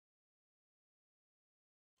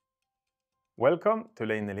Welcome to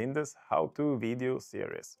Linde's how-to video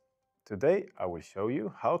series. Today I will show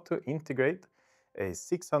you how to integrate a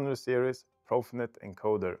 600 series PROFINET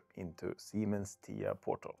encoder into Siemens TIA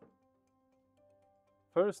portal.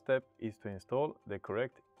 First step is to install the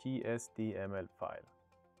correct GSDML file.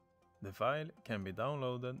 The file can be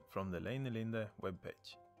downloaded from the Linde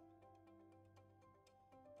webpage.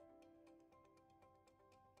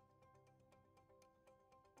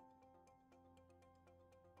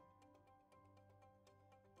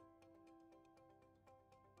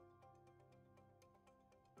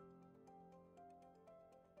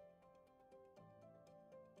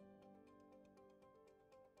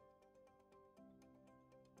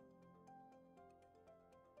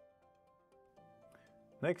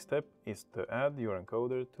 Next step is to add your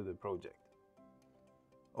encoder to the project.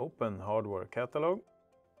 Open Hardware Catalog,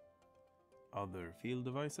 Other Field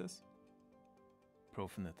Devices,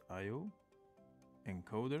 PROFINET IO,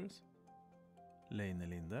 Encoders,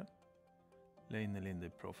 Linde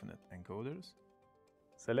PROFINET Encoders.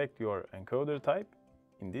 Select your encoder type.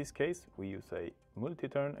 In this case, we use a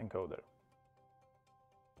multi-turn encoder.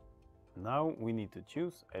 Now we need to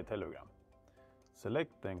choose a telegram.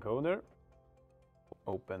 Select the encoder.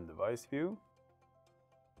 Open Device View,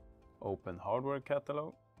 open Hardware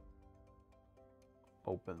Catalog,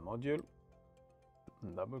 open Module,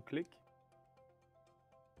 and double-click.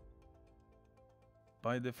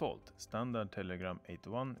 By default, standard telegram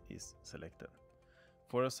 81 is selected.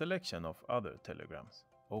 For a selection of other telegrams,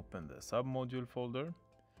 open the submodule folder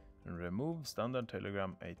and remove standard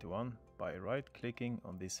telegram 81 by right-clicking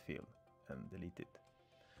on this field and delete it.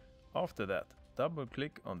 After that,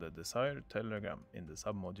 double-click on the desired telegram in the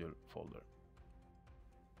submodule folder.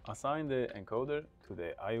 Assign the encoder to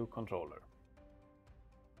the I/O controller.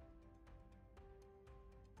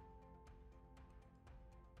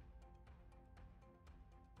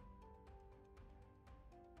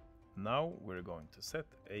 Now we're going to set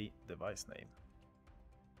a device name.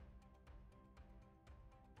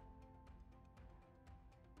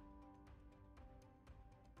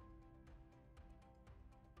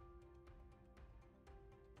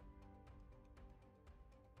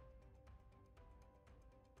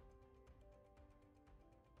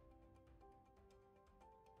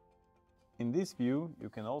 In this view, you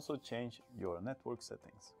can also change your network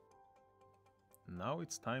settings. Now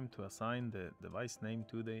it's time to assign the device name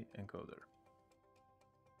to the encoder.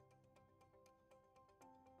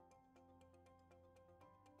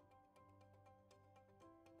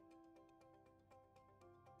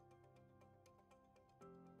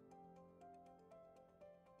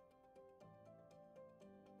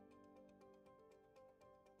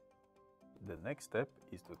 The next step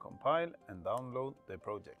is to compile and download the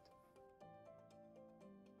project.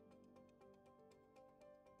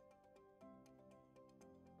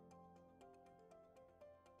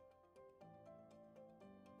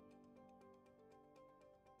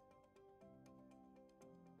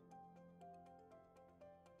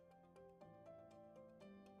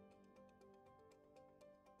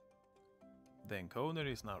 The encoder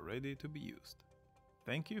is now ready to be used.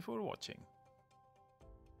 Thank you for watching.